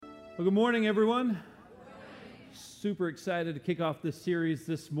Well, good morning, everyone. Super excited to kick off this series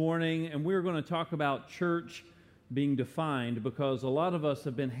this morning, and we're going to talk about church being defined because a lot of us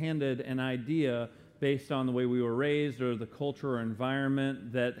have been handed an idea based on the way we were raised or the culture or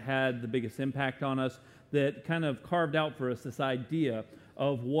environment that had the biggest impact on us that kind of carved out for us this idea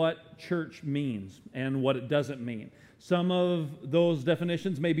of what church means and what it doesn't mean. Some of those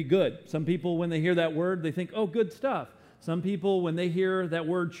definitions may be good. Some people, when they hear that word, they think, oh, good stuff. Some people, when they hear that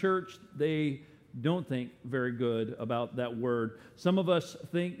word church, they don't think very good about that word. Some of us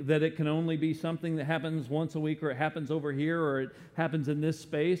think that it can only be something that happens once a week, or it happens over here, or it happens in this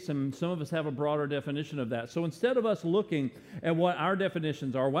space, and some of us have a broader definition of that. So instead of us looking at what our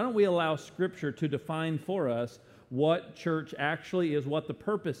definitions are, why don't we allow Scripture to define for us what church actually is, what the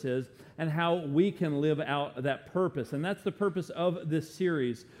purpose is, and how we can live out that purpose. And that's the purpose of this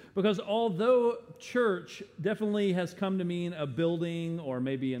series. Because although church definitely has come to mean a building or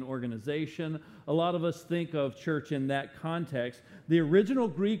maybe an organization, a lot of us think of church in that context. The original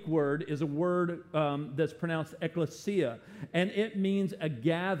Greek word is a word that's pronounced ekklesia, and it means a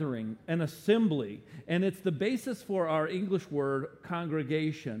gathering, an assembly, and it's the basis for our English word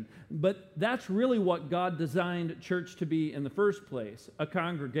congregation. But that's really what God designed church to be in the first place, a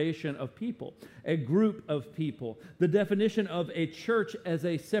congregation of people, a group of people. The definition of a church as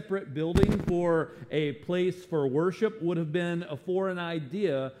a separate building for a place for worship would have been a foreign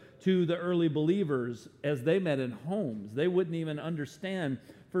idea to the early believers as they met in homes. They wouldn't even understand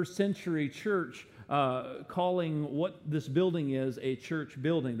first century church calling what this building is a church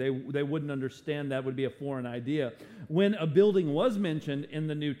building. They wouldn't understand. That would be a foreign idea. When a building was mentioned in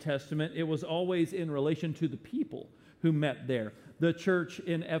the New Testament, it was always in relation to the people who met there. The church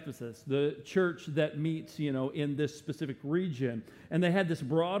in Ephesus, the church that meets, in this specific region. And they had this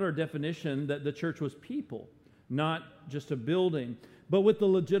broader definition that the church was people, not just a building. But with the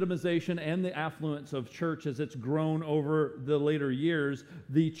legitimization and the affluence of church as it's grown over the later years,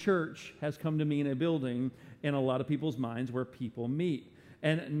 the church has come to mean a building in a lot of people's minds where people meet.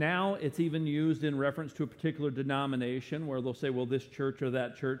 And now it's even used in reference to a particular denomination where they'll say, well, this church or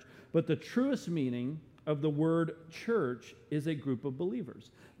that church. But the truest meaning of the word church is a group of believers.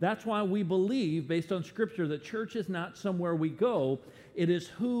 That's why we believe, based on Scripture, that church is not somewhere we go. It is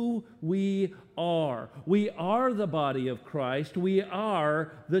who we are. We are the body of Christ. We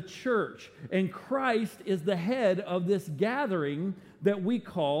are the church. And Christ is the head of this gathering that we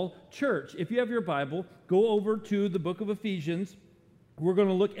call church. If you have your Bible, go over to the book of Ephesians. We're going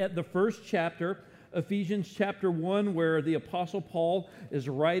to look at the first chapter, Ephesians chapter 1, where the Apostle Paul is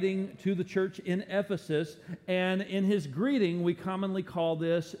writing to the church in Ephesus. And in his greeting, we commonly call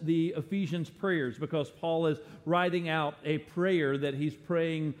this the Ephesians prayers because Paul is writing out a prayer that he's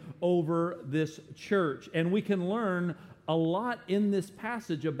praying over this church. And we can learn a lot in this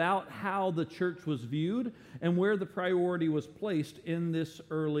passage about how the church was viewed and where the priority was placed in this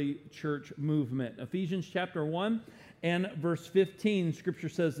early church movement. Ephesians chapter 1 and verse 15, Scripture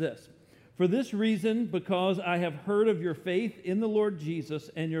says this: "For this reason, because I have heard of your faith in the Lord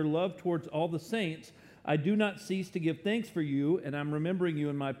Jesus and your love towards all the saints, I do not cease to give thanks for you, and I'm remembering you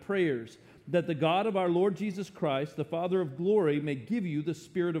in my prayers, that the God of our Lord Jesus Christ, the Father of glory, may give you the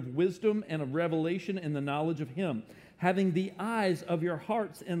spirit of wisdom and of revelation in the knowledge of him, having the eyes of your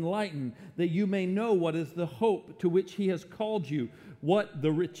hearts enlightened, that you may know what is the hope to which he has called you, what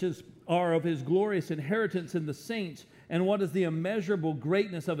the riches are of his glorious inheritance in the saints, and what is the immeasurable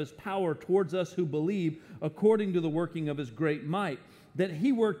greatness of his power towards us who believe, according to the working of his great might, that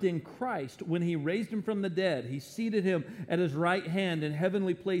he worked in Christ when he raised him from the dead. He seated him at his right hand in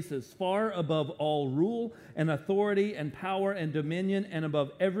heavenly places, far above all rule and authority and power and dominion, and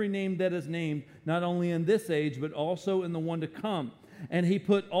above every name that is named, not only in this age, but also in the one to come. And he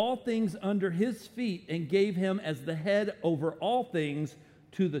put all things under his feet and gave him as the head over all things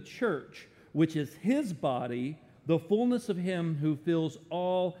to the church, which is his body, the fullness of him who fills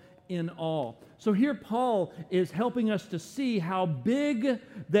all in all." So here Paul is helping us to see how big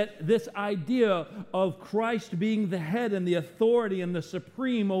that this idea of Christ being the head and the authority and the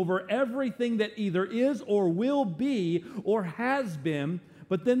supreme over everything that either is or will be or has been,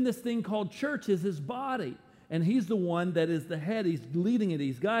 but then this thing called church is his body. And he's the one that is the head. He's leading it.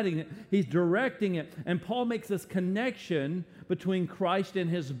 He's guiding it. He's directing it. And Paul makes this connection between Christ and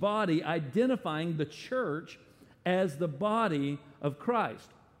his body, identifying the church as the body of Christ.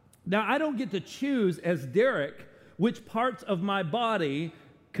 Now, I don't get to choose as Derek which parts of my body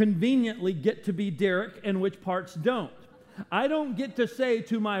conveniently get to be Derek and which parts don't. I don't get to say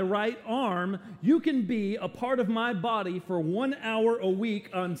to my right arm, you can be a part of my body for 1 hour a week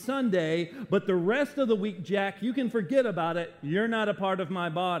on Sunday, but the rest of the week, Jack, you can forget about it. You're not a part of my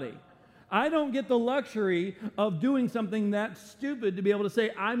body. I don't get the luxury of doing something that stupid to be able to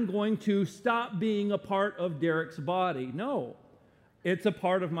say, I'm going to stop being a part of Derek's body. No, it's a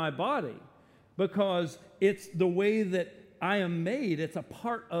part of my body because it's the way that I am made. It's a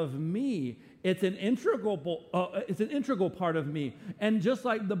part of me. It's an integral part of me. And just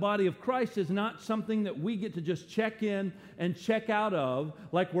like the body of Christ is not something that we get to just check in and check out of,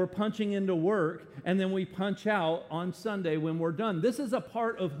 like we're punching into work and then we punch out on Sunday when we're done. This is a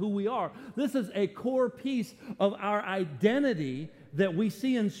part of who we are. This is a core piece of our identity that we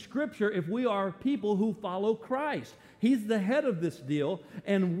see in Scripture if we are people who follow Christ. He's the head of this deal,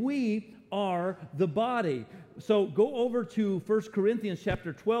 and we are the body. So go over to 1 Corinthians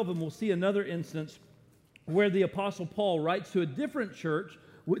chapter 12, and we'll see another instance where the Apostle Paul writes to a different church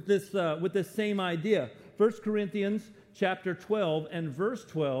with this same idea. 1 Corinthians chapter 12 and verse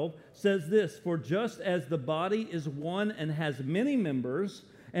 12 says this, "For just as the body is one and has many members,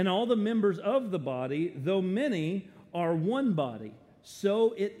 and all the members of the body, though many, are one body,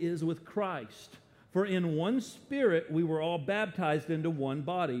 so it is with Christ. For in one Spirit we were all baptized into one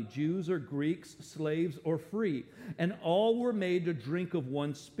body, Jews or Greeks, slaves or free, and all were made to drink of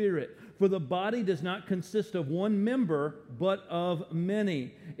one Spirit. For the body does not consist of one member, but of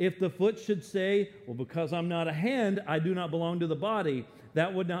many. If the foot should say, well, because I'm not a hand, I do not belong to the body,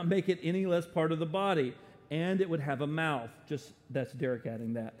 that would not make it any less part of the body. And it would have a mouth." That's Derek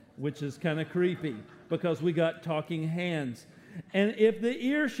adding that, which is kind of creepy because we got talking hands. "And if the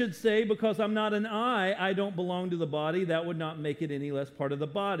ear should say, because I'm not an eye, I don't belong to the body, that would not make it any less part of the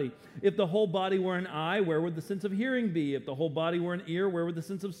body. If the whole body were an eye, where would the sense of hearing be? If the whole body were an ear, where would the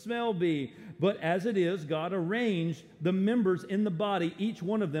sense of smell be? But as it is, God arranged the members in the body, each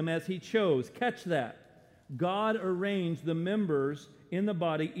one of them as He chose." Catch that. God arranged the members in the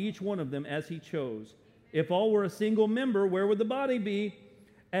body, each one of them as He chose. If all were a single member, where would the body be?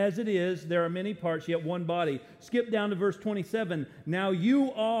 As it is, there are many parts, yet one body. Skip down to verse 27. "Now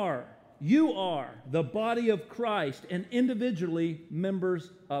you are the body of Christ and individually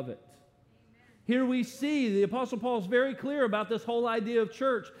members of it." Here we see the Apostle Paul is very clear about this whole idea of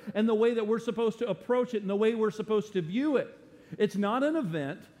church and the way that we're supposed to approach it and the way we're supposed to view it. It's not an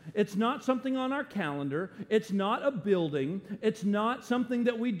event. It's not something on our calendar. It's not a building. It's not something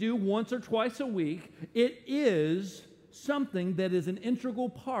that we do once or twice a week. It is something that is an integral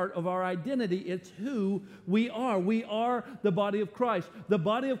part of our identity. It's who we are. We are the body of Christ. The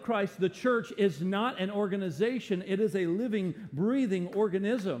body of Christ, the church, is not an organization. It is a living, breathing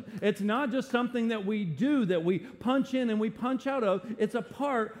organism. It's not just something that we do, that we punch in and we punch out of. It's a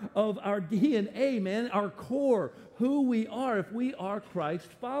part of our DNA, man, our core, who we are if we are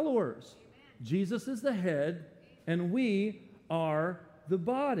Christ followers. Jesus is the head, and we are the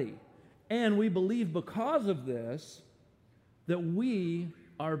body. And we believe because of this that we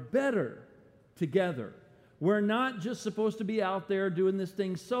are better together. We're not just supposed to be out there doing this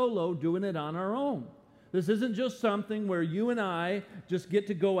thing solo, doing it on our own. This isn't just something where you and I just get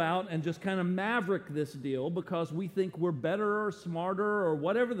to go out and just kind of maverick this deal because we think we're better or smarter or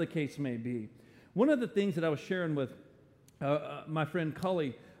whatever the case may be. One of the things that I was sharing with my friend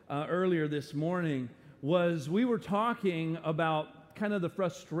Cully earlier this morning was we were talking about kind of the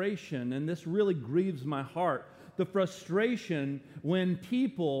frustration, and this really grieves my heart, the frustration when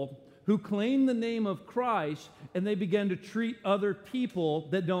people who claim the name of Christ and they begin to treat other people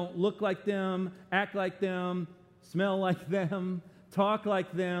that don't look like them, act like them, smell like them, talk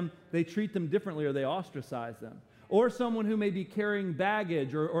like them, they treat them differently or they ostracize them. Or someone who may be carrying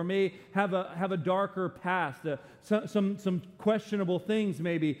baggage or may have a darker past, some questionable things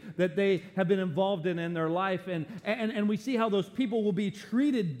maybe that they have been involved in their life. And we see how those people will be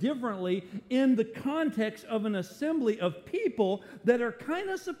treated differently in the context of an assembly of people that are kind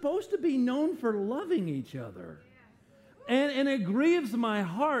of supposed to be known for loving each other. And it grieves my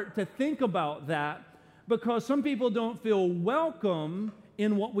heart to think about that because some people don't feel welcome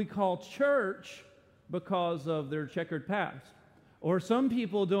in what we call church because of their checkered past. Or some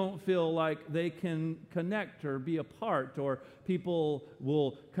people don't feel like they can connect or be a part, or people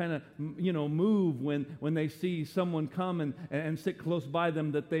will kind of, move when they see someone come and sit close by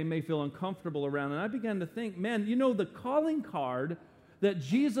them that they may feel uncomfortable around. And I began to think, man, the calling card that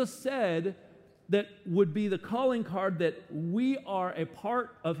Jesus said that would be the calling card that we are a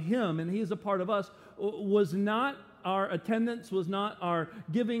part of Him and He is a part of us was not our attendance, was not our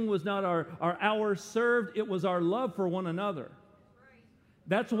giving, was not our hours served. It was our love for one another.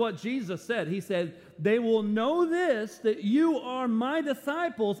 That's what Jesus said. He said, they will know this, that you are my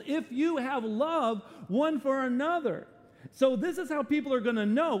disciples if you have love one for another. So this is how people are going to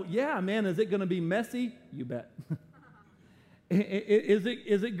know, yeah, man, is it going to be messy? You bet. Is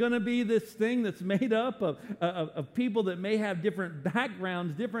it going to be this thing that's made up of people that may have different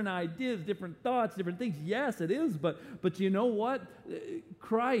backgrounds, different ideas, different thoughts, different things? Yes, it is. But you know what?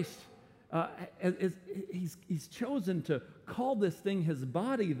 Christ, he's chosen to call this thing his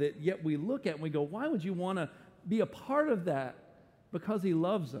body, that yet we look at and we go, why would you want to be a part of that? Because he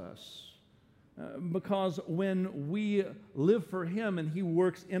loves us. Because when we live for him and he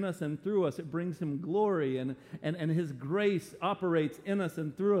works in us and through us, it brings him glory, and his grace operates in us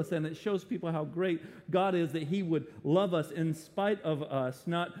and through us, and it shows people how great God is, that he would love us in spite of us,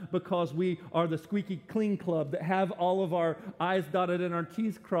 not because we are the squeaky clean club that have all of our I's dotted and our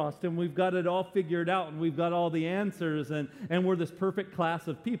T's crossed and we've got it all figured out and we've got all the answers and we're this perfect class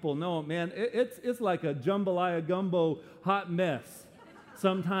of people. No, man, it's like a jambalaya gumbo hot mess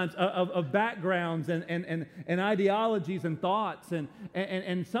sometimes of backgrounds and ideologies and thoughts,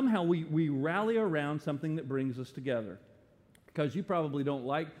 and somehow we rally around something that brings us together. Because you probably don't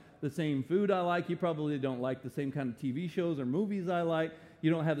like the same food I like, you probably don't like the same kind of TV shows or movies I like,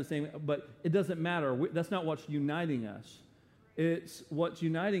 you don't have the same, but it doesn't matter. That's not what's uniting us. It's what's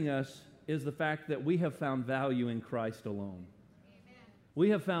uniting us is the fact that we have found value in Christ alone. Amen.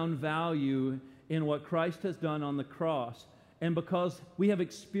 We have found value in what Christ has done on the cross. And because we have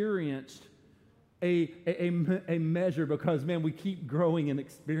experienced a measure, because, man, we keep growing and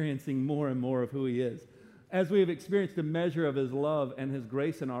experiencing more and more of who he is. As we have experienced a measure of his love and his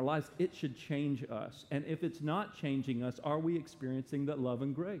grace in our lives, it should change us. And if it's not changing us, are we experiencing that love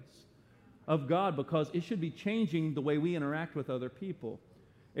and grace of God? Because it should be changing the way we interact with other people.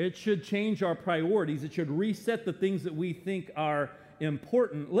 It should change our priorities. It should reset the things that we think are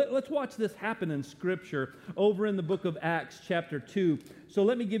important. Let's watch this happen in Scripture over in the book of Acts chapter 2. So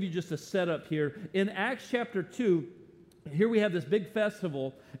let me give you just a setup here. In Acts chapter 2, here we have this big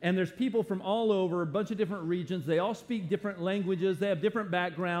festival, and there's people from all over, a bunch of different regions. They all speak different languages. They have different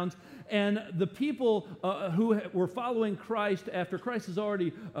backgrounds. And the people who were following Christ after Christ has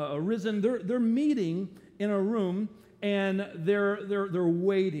already risen, they're meeting in a room, and they're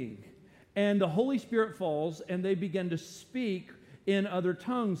waiting. And the Holy Spirit falls, and they begin to speak in other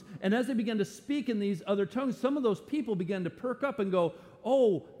tongues. And as they began to speak in these other tongues, some of those people began to perk up and go,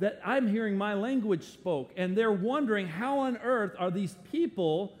 oh, that I'm hearing my language spoke. And they're wondering, how on earth are these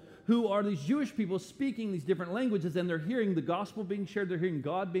people who are these Jewish people speaking these different languages, and they're hearing the gospel being shared, they're hearing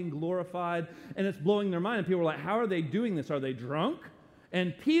God being glorified, and it's blowing their mind. And people are like, how are they doing this? Are they drunk?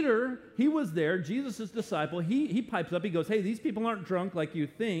 And Peter, he was there, Jesus' disciple, he pipes up, he goes, hey, these people aren't drunk like you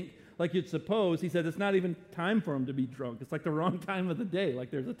think, like you'd suppose. He said, it's not even time for them to be drunk. It's like the wrong time of the day.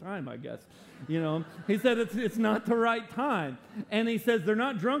 Like there's a time, I guess. You know, he said it's not the right time. And he says, they're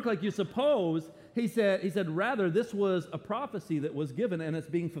not drunk like you suppose. He said, rather, this was a prophecy that was given, and it's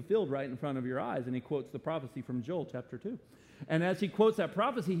being fulfilled right in front of your eyes. And he quotes the prophecy from Joel chapter 2. And as he quotes that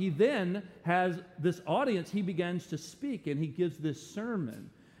prophecy, he then has this audience. He begins to speak, and he gives this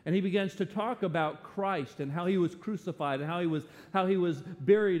sermon. And he begins to talk about Christ and how he was crucified and how he was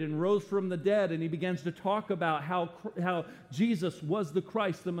buried and rose from the dead. And he begins to talk about how Jesus was the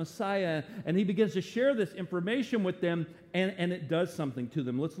Christ, the Messiah. And he begins to share this information with them, and it does something to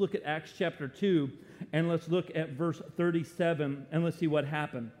them. Let's look at Acts chapter 2, and let's look at verse 37, and let's see what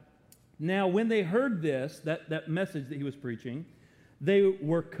happened. Now, when they heard this, that message that he was preaching, they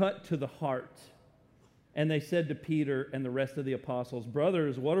were cut to the heart. And they said to Peter and the rest of the apostles,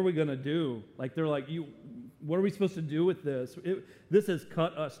 brothers, what are we going to do? Like, they're like, what are we supposed to do with this? This has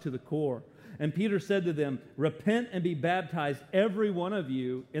cut us to the core. And Peter said to them, repent and be baptized, every one of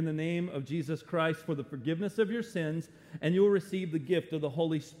you, in the name of Jesus Christ for the forgiveness of your sins, and you will receive the gift of the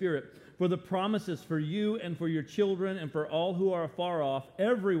Holy Spirit. For the promises for you and for your children and for all who are afar off,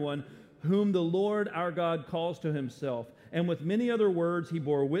 everyone whom the Lord our God calls to himself. And with many other words he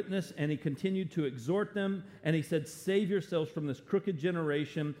bore witness, and he continued to exhort them, and he said, save yourselves from this crooked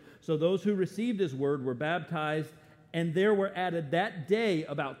generation. So those who received his word were baptized, and there were added that day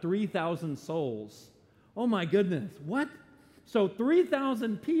about 3,000 souls. Oh my goodness, what? So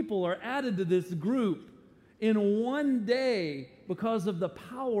 3,000 people are added to this group in one day because of the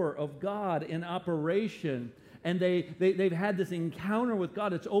power of God in operation. And they've had this encounter with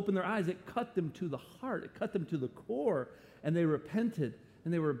God. It's opened their eyes. It cut them to the heart. It cut them to the core. And they repented,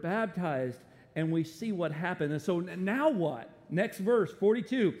 and they were baptized, and we see what happened. And so now what? Next verse,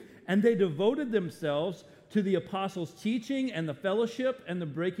 42. And they devoted themselves to the apostles' teaching and the fellowship and the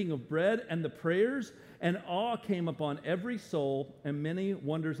breaking of bread and the prayers, and awe came upon every soul, and many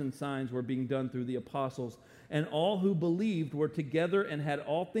wonders and signs were being done through the apostles. And all who believed were together and had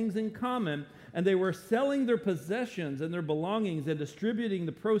all things in common, and they were selling their possessions and their belongings and distributing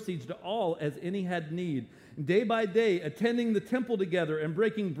the proceeds to all as any had need. Day by day, attending the temple together and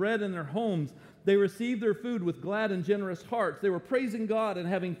breaking bread in their homes, they received their food with glad and generous hearts. They were praising God and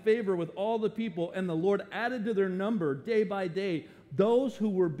having favor with all the people, and the Lord added to their number day by day those who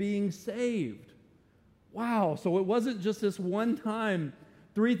were being saved. Wow, so it wasn't just this one time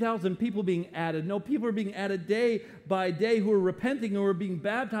 3,000 people being added. No, people are being added day by day who are repenting, who are being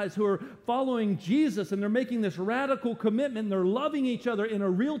baptized, who are following Jesus, and they're making this radical commitment, and they're loving each other in a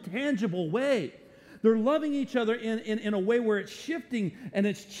real tangible way. They're loving each other in a way where it's shifting and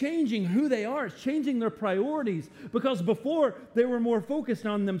it's changing who they are. It's changing their priorities. Because before, they were more focused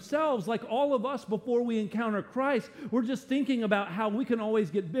on themselves. Like all of us before we encounter Christ, we're just thinking about how we can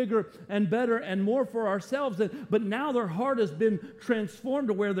always get bigger and better and more for ourselves. But now their heart has been transformed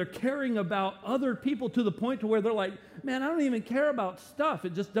to where they're caring about other people to the point to where they're like, man, I don't even care about stuff.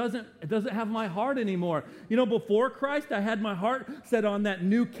 It doesn't have my heart anymore. You know, before Christ, I had my heart set on that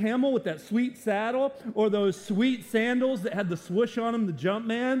new camel with that sweet saddle, or those sweet sandals that had the swoosh on them, the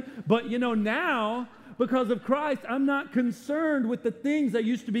Jumpman. But you know, now, because of Christ, I'm not concerned with the things I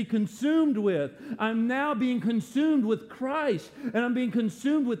used to be consumed with. I'm now being consumed with Christ, and I'm being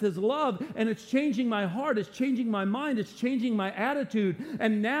consumed with His love, and it's changing my heart, it's changing my mind, it's changing my attitude.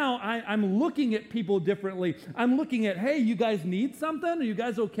 And now I'm looking at people differently. I'm looking at, hey, you guys need something? Are you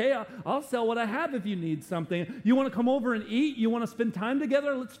guys okay? I'll sell what I have if you need something. You want to come over and eat? You want to spend time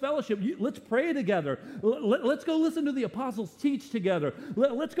together? Let's fellowship. Let's pray together. Let's go listen to the apostles teach together.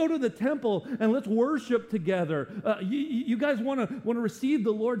 Let's go to the temple and let's worship together. You guys want to receive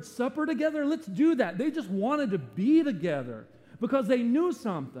the Lord's Supper together? Let's do that. They just wanted to be together because they knew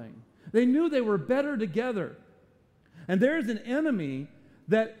something. They knew they were better together. And there's an enemy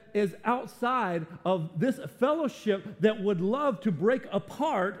that is outside of this fellowship that would love to break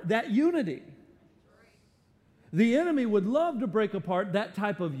apart that unity. The enemy would love to break apart that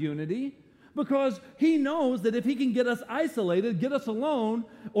type of unity, because he knows that if he can get us isolated, get us alone,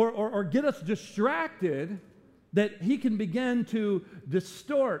 or get us distracted, that he can begin to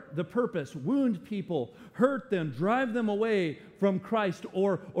distort the purpose, wound people, hurt them, drive them away from Christ,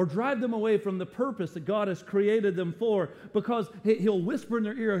 or drive them away from the purpose that God has created them for, because he'll whisper in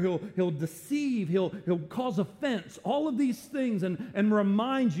their ear, he'll deceive, he'll cause offense, all of these things, and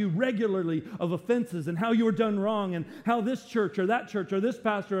remind you regularly of offenses and how you were done wrong, and how this church or this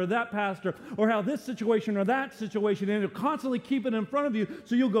pastor or that pastor, or how this situation or that situation, and he'll constantly keep it in front of you,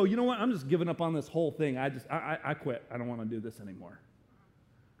 so you'll go, you know what, I'm just giving up on this whole thing. I quit. I don't want to do this anymore.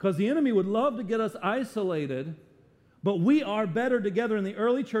 Because the enemy would love to get us isolated, but we are better together, and the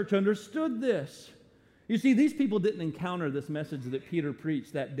early church understood this. You see, these people didn't encounter this message that Peter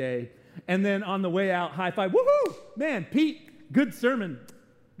preached that day, and then on the way out, high five, woohoo! Man, Pete, good sermon.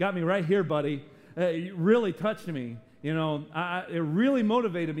 Got me right here, buddy. It really touched me. You know, it really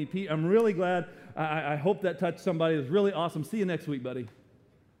motivated me, Pete. I'm really glad. I hope that touched somebody. It was really awesome. See you next week, buddy.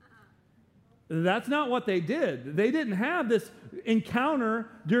 That's not what they did. They didn't have this encounter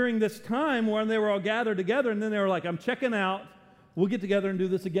during this time when they were all gathered together, and then they were like, I'm checking out. We'll get together and do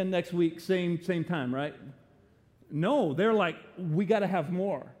this again next week, same time, right? No, they're like, we got to have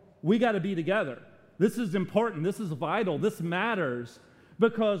more. We got to be together. This is important. This is vital. This matters,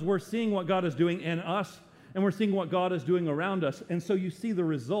 because we're seeing what God is doing in us, and we're seeing what God is doing around us. And so you see the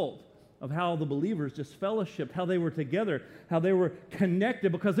result of how the believers just fellowshiped, how they were together, how they were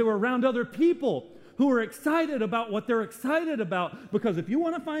connected, because they were around other people who were excited about what they're excited about. Because if you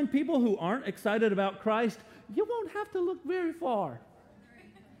want to find people who aren't excited about Christ, you won't have to look very far.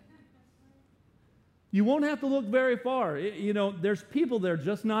 You won't have to look very far. You know, there's people that are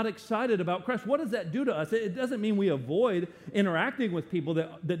just not excited about Christ. What does that do to us? It doesn't mean we avoid interacting with people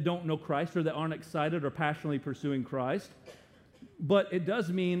that don't know Christ or that aren't excited or passionately pursuing Christ. But it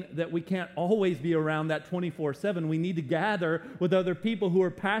does mean that we can't always be around that 24/7. We need to gather with other people who are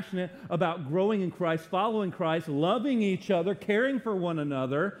passionate about growing in Christ, following Christ, loving each other, caring for one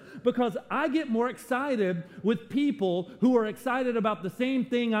another, because I get more excited with people who are excited about the same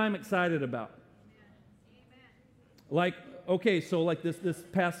thing I'm excited about. Like, okay, so like this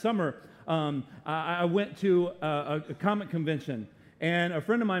past summer, I went to a comic convention. And a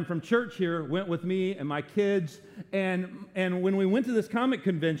friend of mine from church here went with me and my kids. And when we went to this comic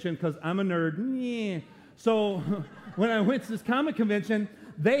convention, because I'm a nerd, so when I went to this comic convention,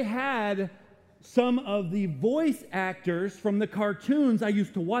 they had some of the voice actors from the cartoons I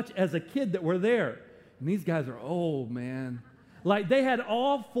used to watch as a kid that were there. And these guys are old, man. Like, they had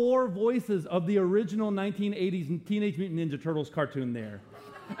all 4 voices of the original 1980s Teenage Mutant Ninja Turtles cartoon there.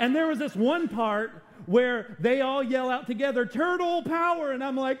 And there was this one part where they all yell out together, "Turtle power!" And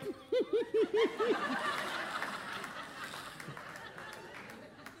I'm like,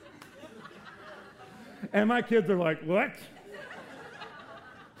 And my kids are like, what?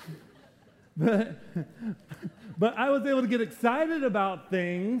 But I was able to get excited about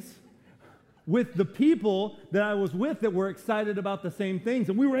things with the people that I was with that were excited about the same things.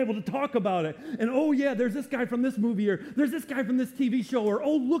 And we were able to talk about it. And, oh, yeah, there's this guy from this movie, or there's this guy from this TV show, or,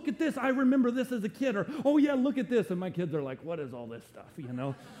 oh, look at this, I remember this as a kid, or, oh, yeah, look at this. And my kids are like, what is all this stuff, you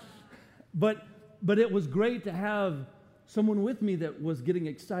know? But it was great to have someone with me that was getting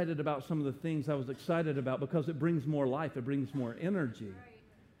excited about some of the things I was excited about, because it brings more life, it brings more energy.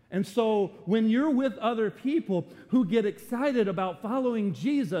 And so when you're with other people who get excited about following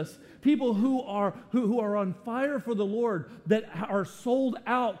Jesus, people who are on fire for the Lord, that are sold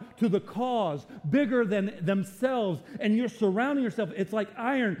out to the cause, bigger than themselves, and you're surrounding yourself, it's like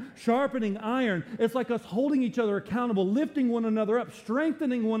iron sharpening iron. It's like us holding each other accountable, lifting one another up,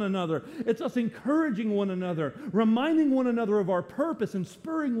 strengthening one another. It's us encouraging one another, reminding one another of our purpose, and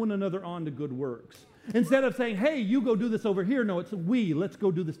spurring one another on to good works. Instead of saying, hey, you go do this over here. No, it's let's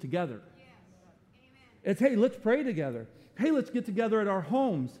go do this together. Yes. It's, hey, let's pray together. Hey, let's get together at our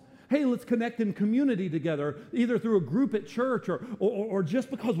homes. Hey, let's connect in community together, either through a group at church or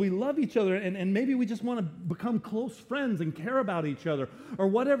just because we love each other and maybe we just want to become close friends and care about each other, or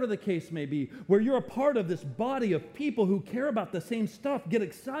whatever the case may be, where you're a part of this body of people who care about the same stuff, get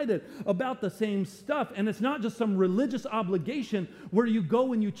excited about the same stuff. And it's not just some religious obligation where you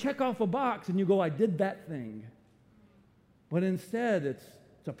go and you check off a box and you go, I did that thing. But instead, it's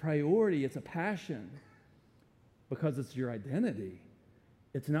a priority, it's a passion, because it's your identity.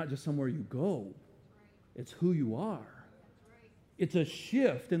 It's not just somewhere you go. It's who you are. It's a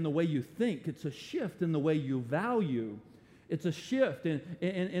shift in the way you think. It's a shift in the way you value. It's a shift in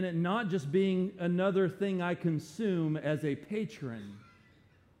it not just being another thing I consume as a patron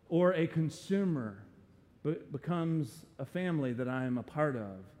or a consumer, but becomes a family that I am a part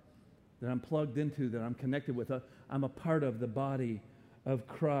of, that I'm plugged into, that I'm connected with. I'm a part of the body of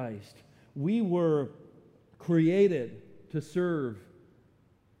Christ. We were created to serve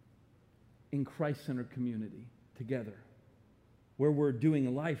in Christ-centered community together, where we're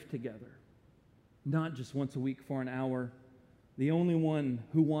doing life together, not just once a week for an hour. The only one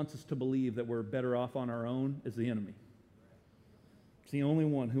who wants us to believe that we're better off on our own is the enemy. It's the only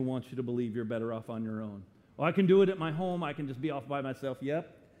one who wants you to believe you're better off on your own. Well, I can do it at my home. I can just be off by myself.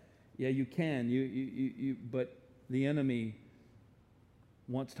 Yep. Yeah, you can. But the enemy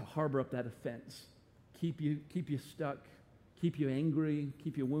wants to harbor up that offense, keep you stuck, keep you angry,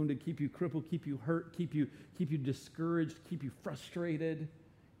 keep you wounded, keep you crippled, keep you hurt, keep you discouraged, keep you frustrated,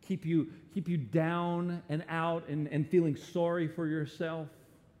 keep you down and out and feeling sorry for yourself.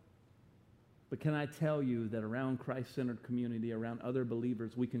 But can I tell you that around Christ-centered community, around other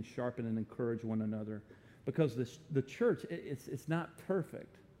believers, we can sharpen and encourage one another, because the church, it's not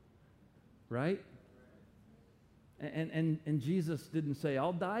perfect, right? And Jesus didn't say,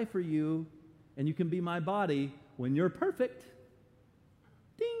 I'll die for you and you can be my body when you're perfect.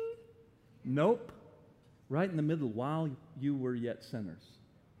 Ding. Nope. Right in the middle, while you were yet sinners.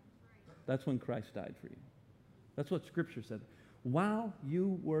 That's when Christ died for you. That's what Scripture said. While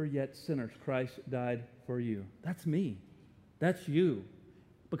you were yet sinners, Christ died for you. That's me. That's you.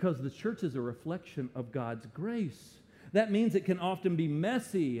 Because the church is a reflection of God's grace. That means it can often be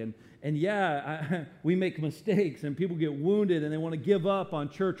messy, and we make mistakes, and people get wounded, and they want to give up on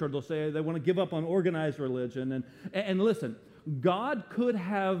church, or they'll say they want to give up on organized religion. And listen, God could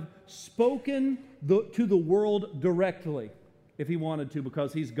have spoken to the world directly if He wanted to,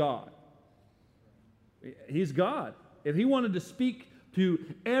 because He's God. He's God. If He wanted to speak to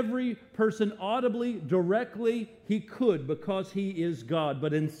every person audibly, directly, He could, because He is God.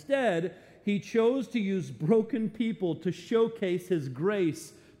 But instead, He chose to use broken people to showcase His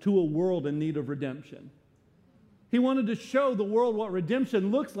grace to a world in need of redemption. He wanted to show the world what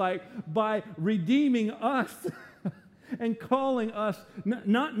redemption looks like by redeeming us and calling us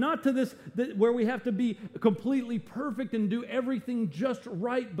not to this where we have to be completely perfect and do everything just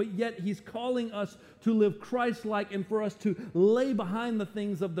right, but yet He's calling us to live Christ-like and for us to lay behind the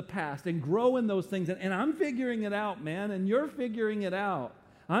things of the past and grow in those things. And I'm figuring it out, man, and you're figuring it out.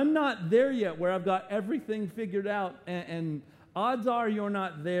 I'm not there yet where I've got everything figured out, and odds are you're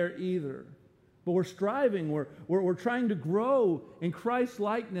not there either. But we're striving, we're trying to grow in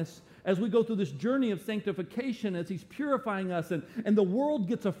Christ-likeness as we go through this journey of sanctification, as He's purifying us, and the world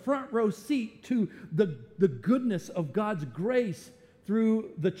gets a front row seat to the goodness of God's grace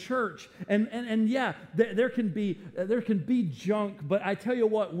through the church. And yeah, there can be junk, but I tell you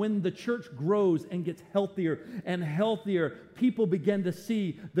what, when the church grows and gets healthier and healthier, people begin to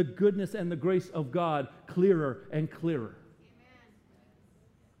see the goodness and the grace of God clearer and clearer.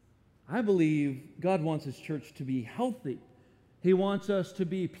 I believe God wants His church to be healthy. He wants us to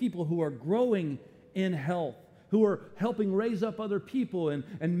be people who are growing in health, who are helping raise up other people and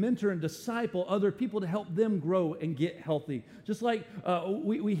mentor and disciple other people to help them grow and get healthy. Just like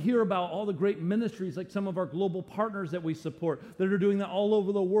we hear about all the great ministries, like some of our global partners that we support that are doing that all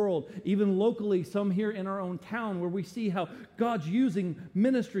over the world, even locally, some here in our own town, where we see how God's using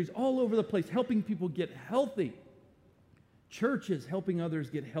ministries all over the place, helping people get healthy. Churches helping others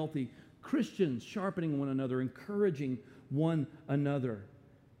get healthy. Christians sharpening one another, encouraging one another,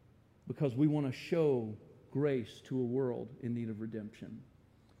 because we want to show grace to a world in need of redemption.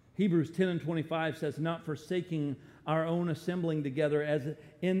 Hebrews 10:25 says, not forsaking our own assembling together as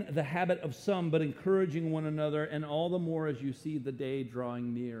in the habit of some, but encouraging one another, and all the more as you see the day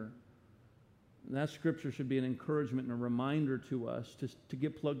drawing near. And that scripture should be an encouragement and a reminder to us to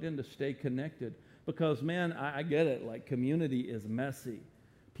get plugged in, to stay connected. Because, man, I get it. Like, community is messy.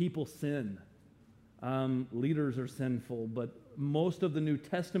 People sin. Leaders are sinful, but most of the New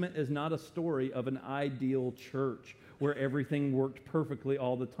Testament is not a story of an ideal church where everything worked perfectly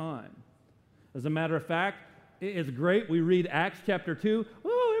all the time. As a matter of fact, it's great. We read Acts chapter 2.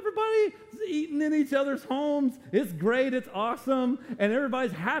 Oh, everybody's eating in each other's homes. It's great. It's awesome. And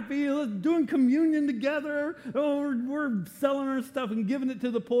everybody's happy. Doing communion together. Oh, we're selling our stuff and giving it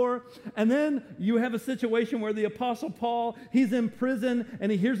to the poor. And then you have a situation where the Apostle Paul, he's in prison,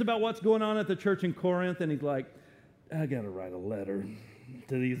 and he hears about what's going on at the church in Corinth, and he's like, I got to write a letter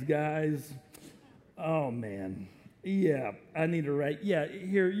to these guys. Oh, man. Yeah, I need to write. Yeah,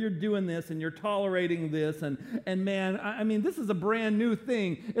 here, you're doing this and you're tolerating this. And man, I mean, this is a brand new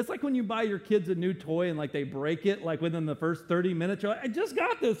thing. It's like when you buy your kids a new toy and like they break it like within the first 30 minutes. You're like, I just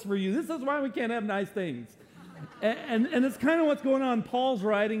got this for you. This is why we can't have nice things. And it's kind of what's going on. Paul's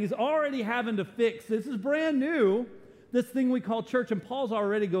writing. He's already having to fix. This is brand new, this thing we call church. And Paul's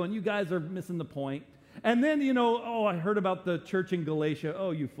already going, you guys are missing the point. And then, I heard about the church in Galatia. Oh,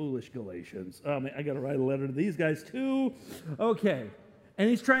 you foolish Galatians. Oh, man, I got to write a letter to these guys too. Okay. And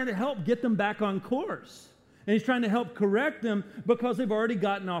he's trying to help get them back on course. And he's trying to help correct them because they've already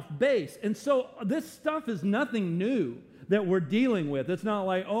gotten off base. And so this stuff is nothing new that we're dealing with. It's not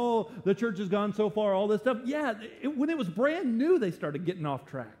like, oh, the church has gone so far, all this stuff. Yeah, when it was brand new, they started getting off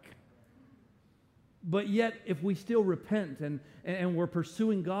track. But yet, if we still repent and we're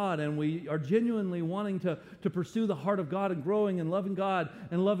pursuing God and we are genuinely wanting to pursue the heart of God and growing and loving God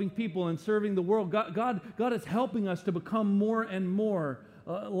and loving people and serving the world, God is helping us to become more and more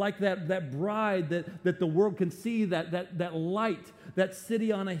like that bride that the world can see, that light, that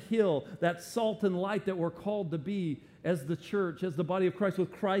city on a hill, that salt and light that we're called to be as the church, as the body of Christ,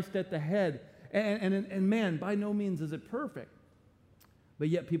 with Christ at the head. And man, by no means is it perfect. But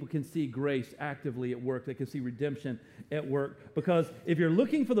yet people can see grace actively at work. They can see redemption at work. Because if you're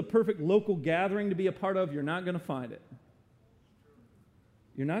looking for the perfect local gathering to be a part of, you're not going to find it.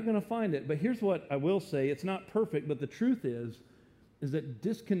 You're not going to find it. But here's what I will say. It's not perfect, but the truth is that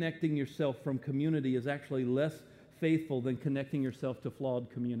disconnecting yourself from community is actually less faithful than connecting yourself to flawed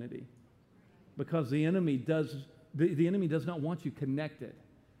community. Because the enemy does not want you connected.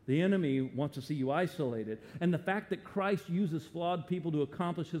 The enemy wants to see you isolated. And the fact that Christ uses flawed people to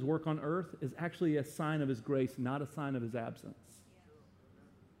accomplish his work on earth is actually a sign of his grace, not a sign of his absence.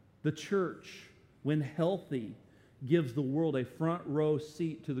 The church, when healthy, gives the world a front row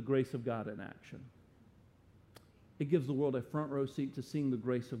seat to the grace of God in action. It gives the world a front row seat to seeing the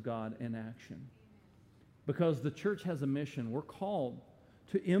grace of God in action. Because the church has a mission. We're called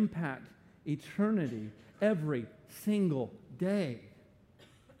to impact eternity every single day.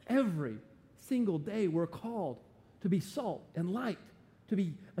 Every single day we're called to be salt and light, to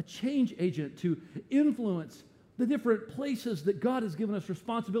be a change agent, to influence the different places that God has given us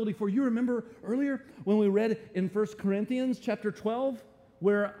responsibility for. You remember earlier when we read in 1 Corinthians chapter 12,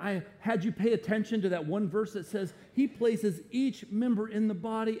 where I had you pay attention to that one verse that says, he places each member in the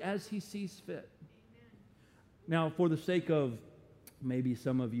body as he sees fit. Now, for the sake of maybe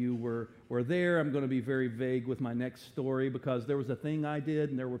some of you were there. I'm going to be very vague with my next story because there was a thing I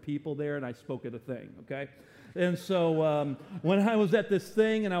did and there were people there and I spoke at a thing, okay? And so when I was at this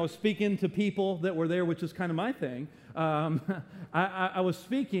thing and I was speaking to people that were there, which is kind of my thing, I was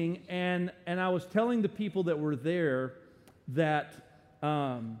speaking and I was telling the people that were there that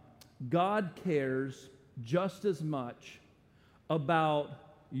God cares just as much about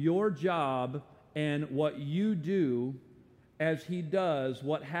your job and what you do as he does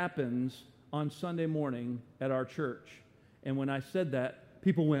what happens on Sunday morning at our church. And when I said that,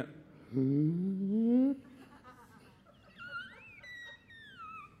 people went,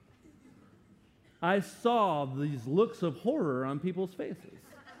 I saw these looks of horror on people's faces.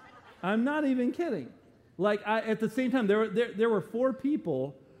 I'm not even kidding. Like, at the same time, there were 4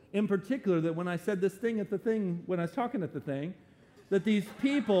 people in particular that when I said this thing when I was talking at the thing, that these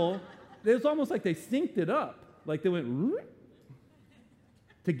people, it was almost like they synced it up. Like they went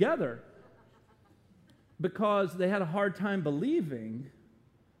together because they had a hard time believing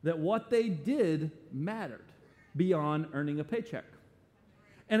that what they did mattered beyond earning a paycheck.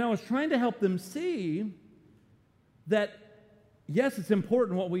 And I was trying to help them see that, yes, it's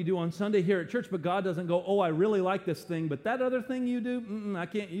important what we do on Sunday here at church, but God doesn't go, oh, I really like this thing, but that other thing you do, I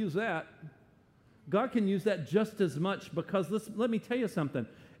can't use that. God can use that just as much because, let me tell you something.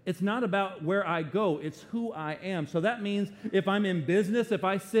 It's not about where I go, it's who I am. So that means if I'm in business, if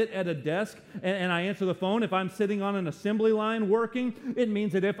I sit at a desk and I answer the phone, if I'm sitting on an assembly line working, it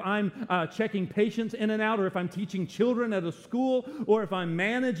means that if I'm checking patients in and out, or if I'm teaching children at a school, or if I'm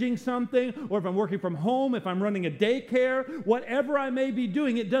managing something, or if I'm working from home, if I'm running a daycare, whatever I may be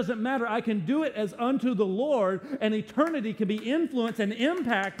doing, it doesn't matter. I can do it as unto the Lord, and eternity can be influenced and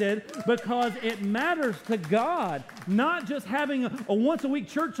impacted because it matters to God, not just having a once-a-week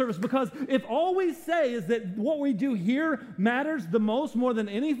church service, because if all we say is that what we do here matters the most more than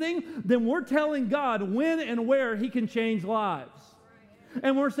anything, then we're telling God when and where He can change lives.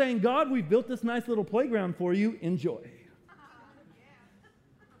 And we're saying, God, we've built this nice little playground for you. Enjoy.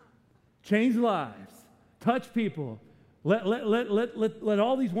 Change lives. Touch people. Let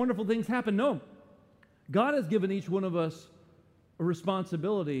all these wonderful things happen. No. God has given each one of us a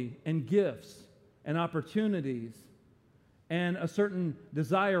responsibility and gifts and opportunities and a certain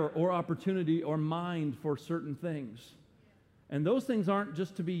desire or opportunity or mind for certain things. And those things aren't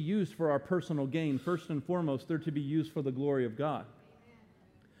just to be used for our personal gain. First and foremost, they're to be used for the glory of God.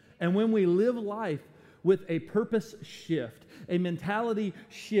 And when we live life with a purpose shift, a mentality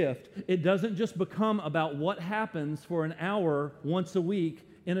shift, it doesn't just become about what happens for an hour once a week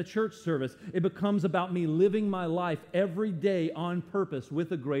in a church service. It becomes about me living my life every day on purpose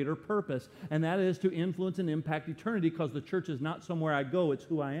with a greater purpose, and that is to influence and impact eternity, because the church is not somewhere I go, it's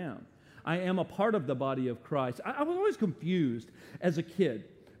who I am. I am a part of the body of Christ. I was always confused as a kid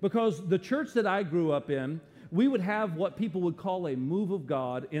because the church that I grew up in, we would have what people would call a move of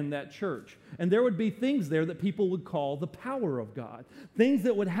God in that church. And there would be things there that people would call the power of God. Things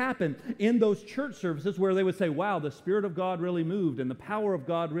that would happen in those church services where they would say, wow, the Spirit of God really moved and the power of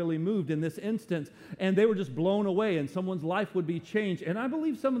God really moved in this instance. And they were just blown away and someone's life would be changed. And I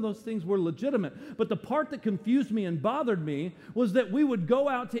believe some of those things were legitimate. But the part that confused me and bothered me was that we would go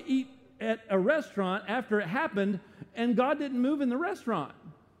out to eat at a restaurant after it happened and God didn't move in the restaurant.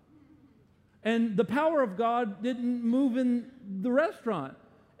 And the power of God didn't move in the restaurant.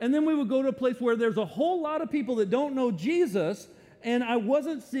 And then we would go to a place where there's a whole lot of people that don't know Jesus, and I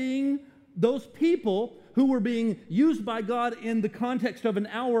wasn't seeing those people who were being used by God in the context of an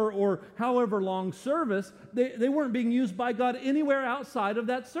hour or however long service. They weren't being used by God anywhere outside of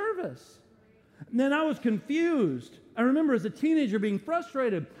that service. And then I was confused. I remember as a teenager being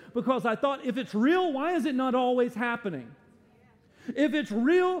frustrated because I thought, if it's real, why is it not always happening? If it's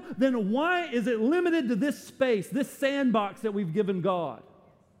real, then why is it limited to this space, this sandbox that we've given God?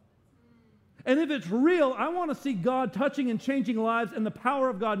 And if it's real, I want to see God touching and changing lives and the power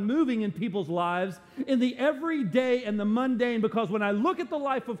of God moving in people's lives in the everyday and the mundane, because when I look at the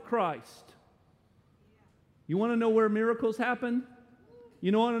life of Christ, you want to know where miracles happen?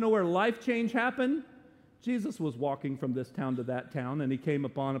 You want to know where life change happened? Jesus was walking from this town to that town, and he came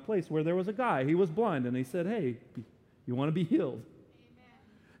upon a place where there was a guy. He was blind, and he said, hey, you want to be healed?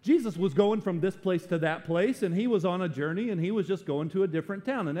 Jesus was going from this place to that place, and he was on a journey, and he was just going to a different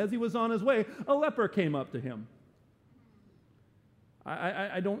town. And as he was on his way, a leper came up to him.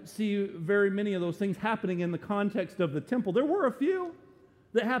 I don't see very many of those things happening in the context of the temple. There were a few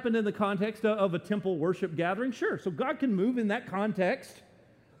that happened in the context of a temple worship gathering. Sure, so God can move in that context,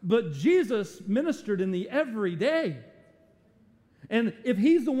 but Jesus ministered in the everyday. And if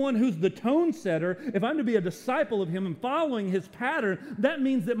he's the one who's the tone setter, if I'm to be a disciple of him and following his pattern, that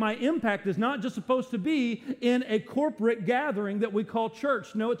means that my impact is not just supposed to be in a corporate gathering that we call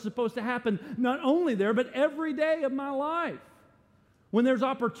church. No, it's supposed to happen not only there, but every day of my life. When there's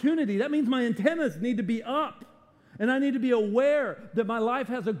opportunity, that means my antennas need to be up. And I need to be aware that my life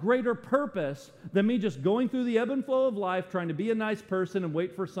has a greater purpose than me just going through the ebb and flow of life, trying to be a nice person and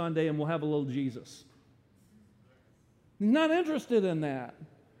wait for Sunday and we'll have a little Jesus. He's not interested in that.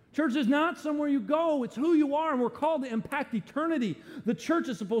 Church is not somewhere you go. It's who you are, and we're called to impact eternity. The church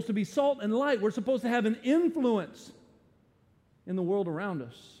is supposed to be salt and light. We're supposed to have an influence in the world around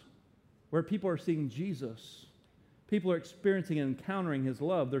us where people are seeing Jesus. people are experiencing and encountering His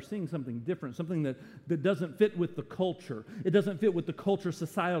love, they're seeing something different, something that doesn't fit with the culture. It doesn't fit with the culture's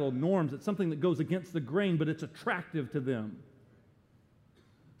societal norms. It's something that goes against the grain, but it's attractive to them.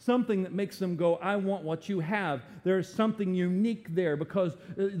 Something that makes them go, I want what you have. There is something unique there because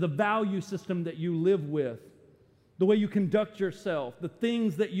the value system that you live with, the way you conduct yourself, the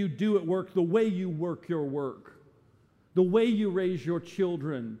things that you do at work, the way you work your work, the way you raise your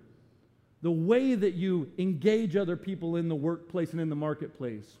children, the way that you engage other people in the workplace and in the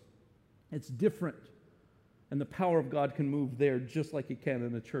marketplace. It's different. And the power of God can move there just like it can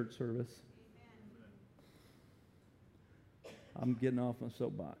in a church service. I'm getting off my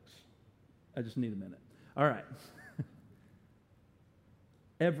soapbox. I just need a minute. All right.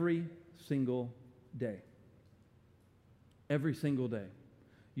 Every single day. Every single day.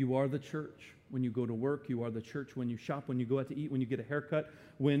 You are the church. When you go to work, you are the church. When you shop, when you go out to eat, when you get a haircut,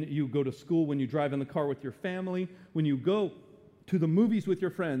 when you go to school, when you drive in the car with your family, when you go to the movies with your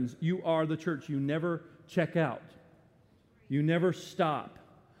friends, you are the church. You never check out. You never stop.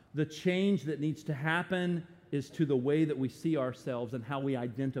 The change that needs to happen is to the way that we see ourselves and how we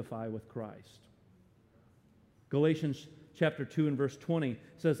identify with Christ. Galatians chapter 2 and verse 20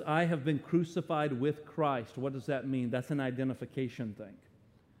 says, I have been crucified with Christ. What does that mean? That's an identification thing.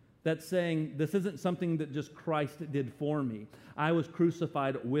 That's saying this isn't something that just Christ did for me. I was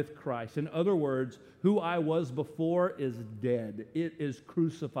crucified with Christ. In other words, who I was before is dead. It is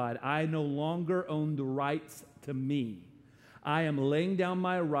crucified. I no longer own the rights to me. I am laying down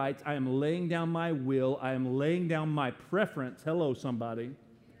my rights. I am laying down my will. I am laying down my preference. Hello, somebody.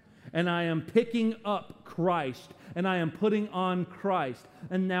 And I am picking up Christ, and I am putting on Christ.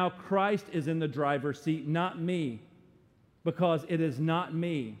 And now Christ is in the driver's seat, not me, because it is not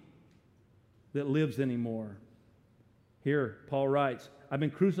me that lives anymore. Here, Paul writes, I've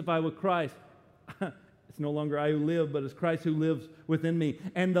been crucified with Christ. It's no longer I who live, but it's Christ who lives within me.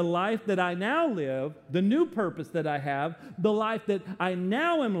 And the life that I now live, the new purpose that I have, the life that I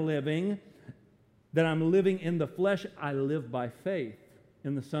now am living, that I'm living in the flesh, I live by faith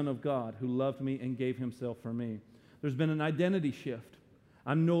in the Son of God who loved me and gave Himself for me. There's been an identity shift.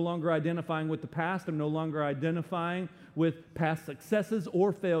 I'm no longer identifying with the past. I'm no longer identifying with past successes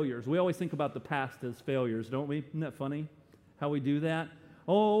or failures. We always think about the past as failures, don't we? Isn't that funny how we do that?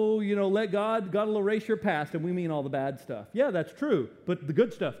 Oh, let God will erase your past, and we mean all the bad stuff. Yeah, that's true, but the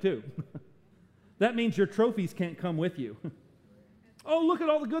good stuff too. That means your trophies can't come with you. Oh, look at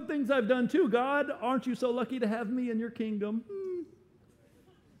all the good things I've done too, God. Aren't you so lucky to have me in your kingdom?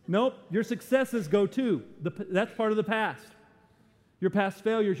 Nope, your successes go too. That's part of the past. Your past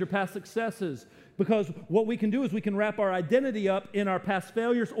failures, your past successes. Because what we can do is we can wrap our identity up in our past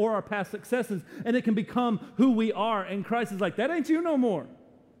failures or our past successes, and it can become who we are. And Christ is like, that ain't you no more.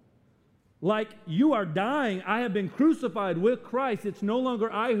 Like, you are dying. I have been crucified with Christ. It's no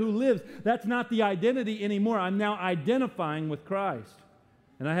longer I who lives. That's not the identity anymore. I'm now identifying with Christ.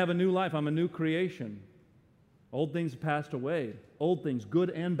 And I have a new life. I'm a new creation. Old things have passed away. Old things,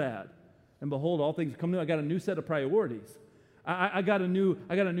 good and bad. And behold, all things have come new. I got a new set of priorities. I got a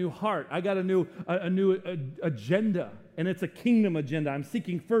new heart. I got a new agenda, and it's a kingdom agenda. I'm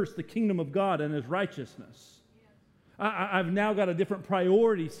seeking first the kingdom of God and His righteousness. I've now got a different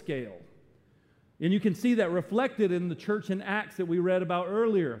priority scale. And you can see that reflected in the church in Acts that we read about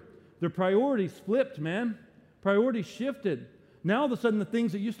earlier. Their priorities flipped, man. Priorities shifted. Now, all of a sudden, the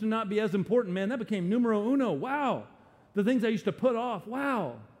things that used to not be as important, man, that became numero uno. Wow. The things I used to put off,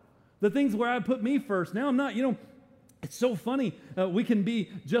 wow. The things where I put me first, now I'm not, It's so funny. We can be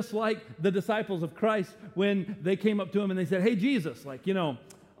just like the disciples of Christ when they came up to Him and they said, hey, Jesus,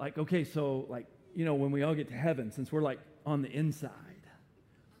 okay, so when we all get to heaven, since we're on the inside,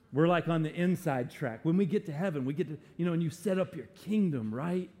 we're on the inside track. When we get to heaven, we get to, and you set up your kingdom,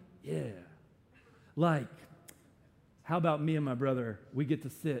 right? Yeah. How about me and my brother, we get to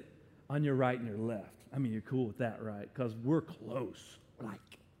sit on your right and your left. I mean, you're cool with that, right? Because we're close, like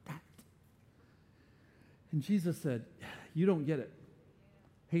that. And Jesus said, you don't get it.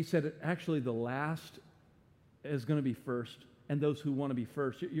 He said, actually, the last is going to be first, and those who want to be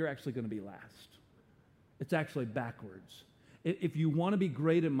first, you're actually going to be last. It's actually backwards. If you want to be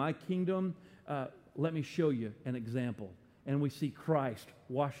great in my kingdom, let me show you an example. And we see Christ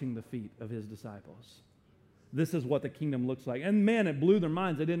washing the feet of His disciples. This is what the kingdom looks like. And man, it blew their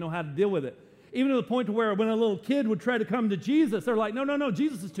minds. They didn't know how to deal with it. Even to the point to where when a little kid would try to come to Jesus, they're like, no,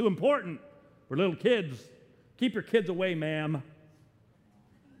 Jesus is too important. We're little kids. Keep your kids away, ma'am.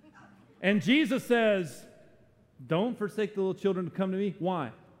 And Jesus says, don't forsake the little children to come to me. Why?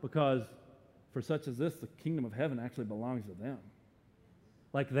 Because for such as this, the kingdom of heaven actually belongs to them.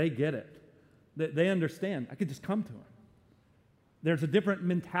 Like they get it. They understand. I could just come to him. There's a different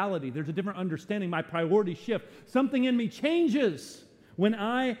mentality. There's a different understanding. My priorities shift. Something in me changes when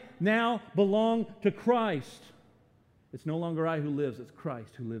I now belong to Christ. It's no longer I who lives, it's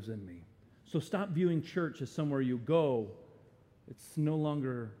Christ who lives in me. So stop viewing church as somewhere you go. It's no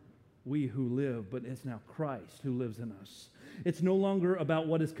longer we who live, but it's now Christ who lives in us. It's no longer about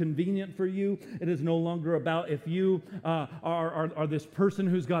what is convenient for you. It is no longer about if you are this person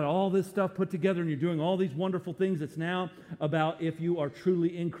who's got all this stuff put together and you're doing all these wonderful things. It's now about if you are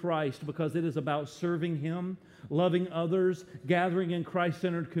truly in Christ, because it is about serving Him, loving others, gathering in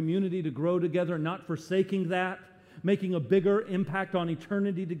Christ-centered community to grow together, not forsaking that, making a bigger impact on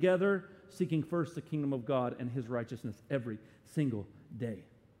eternity together, seeking first the kingdom of God and His righteousness every single day.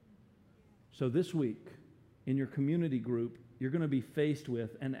 So this week, in your community group, you're going to be faced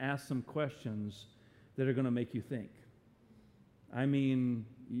with and asked some questions that are going to make you think. I mean,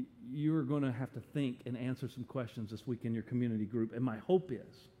 you're going to have to think and answer some questions this week in your community group. And my hope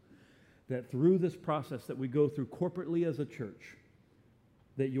is that through this process that we go through corporately as a church,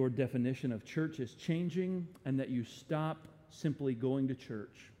 that your definition of church is changing and that you stop simply going to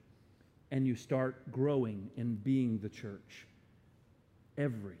church and you start growing in being the church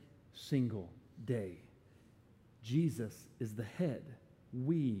every single day. Jesus is the head.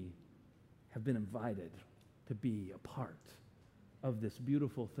 We have been invited to be a part of this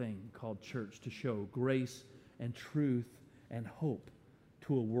beautiful thing called church, to show grace and truth and hope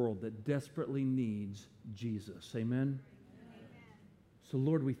to a world that desperately needs Jesus. Amen? So,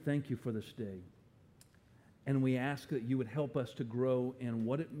 Lord, we thank you for this day. And we ask that you would help us to grow in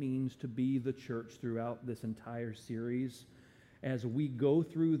what it means to be the church throughout this entire series. As we go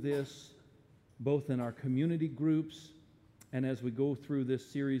through this, both in our community groups and as we go through this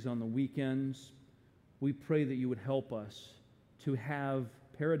series on the weekends, we pray that you would help us to have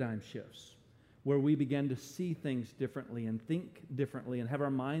paradigm shifts where we begin to see things differently and think differently and have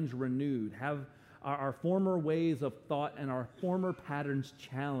our minds renewed, have our former ways of thought and our former patterns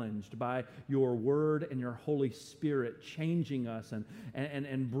challenged by your word and your Holy Spirit changing us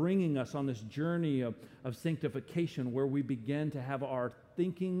and bringing us on this journey of sanctification, where we begin to have our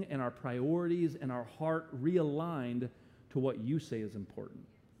thinking and our priorities and our heart realigned to what you say is important.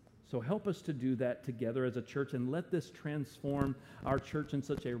 So help us to do that together as a church, and let this transform our church in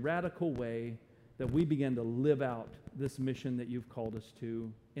such a radical way that we begin to live out this mission that you've called us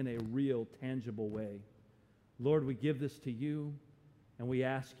to in a real, tangible way. Lord, we give this to you, and we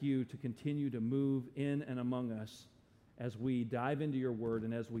ask you to continue to move in and among us as we dive into your word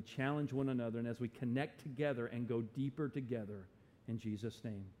and as we challenge one another and as we connect together and go deeper together. In Jesus'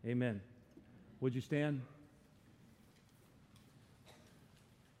 name, amen. Would you stand?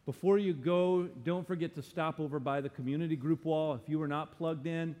 Before you go, don't forget to stop over by the community group wall. If you are not plugged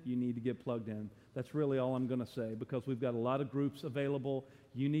in, you need to get plugged in. That's really all I'm going to say, because we've got a lot of groups available.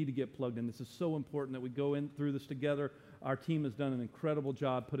 You need to get plugged in. This is so important that we go in through this together. Our team has done an incredible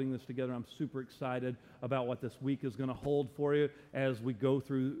job putting this together. I'm super excited about what this week is going to hold for you as we go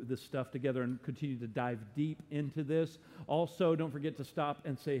through this stuff together and continue to dive deep into this. Also, don't forget to stop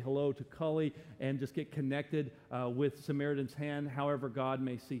and say hello to Cully and just get connected with Samaritan's Hand, however God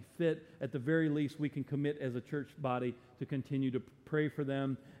may see fit. At the very least, we can commit as a church body to continue to pray for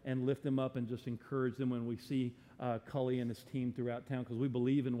them and lift them up and just encourage them when we see Cully and his team throughout town, because we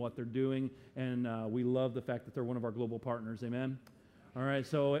believe in what they're doing, and we love the fact that they're one of our global partners. Amen? All right,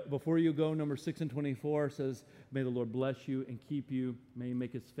 so before you go, number 6 and 24 says, may the Lord bless you and keep you. May he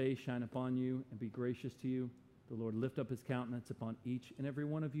make his face shine upon you and be gracious to you. The Lord lift up his countenance upon each and every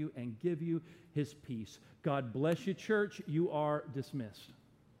one of you and give you his peace. God bless you, church. You are dismissed.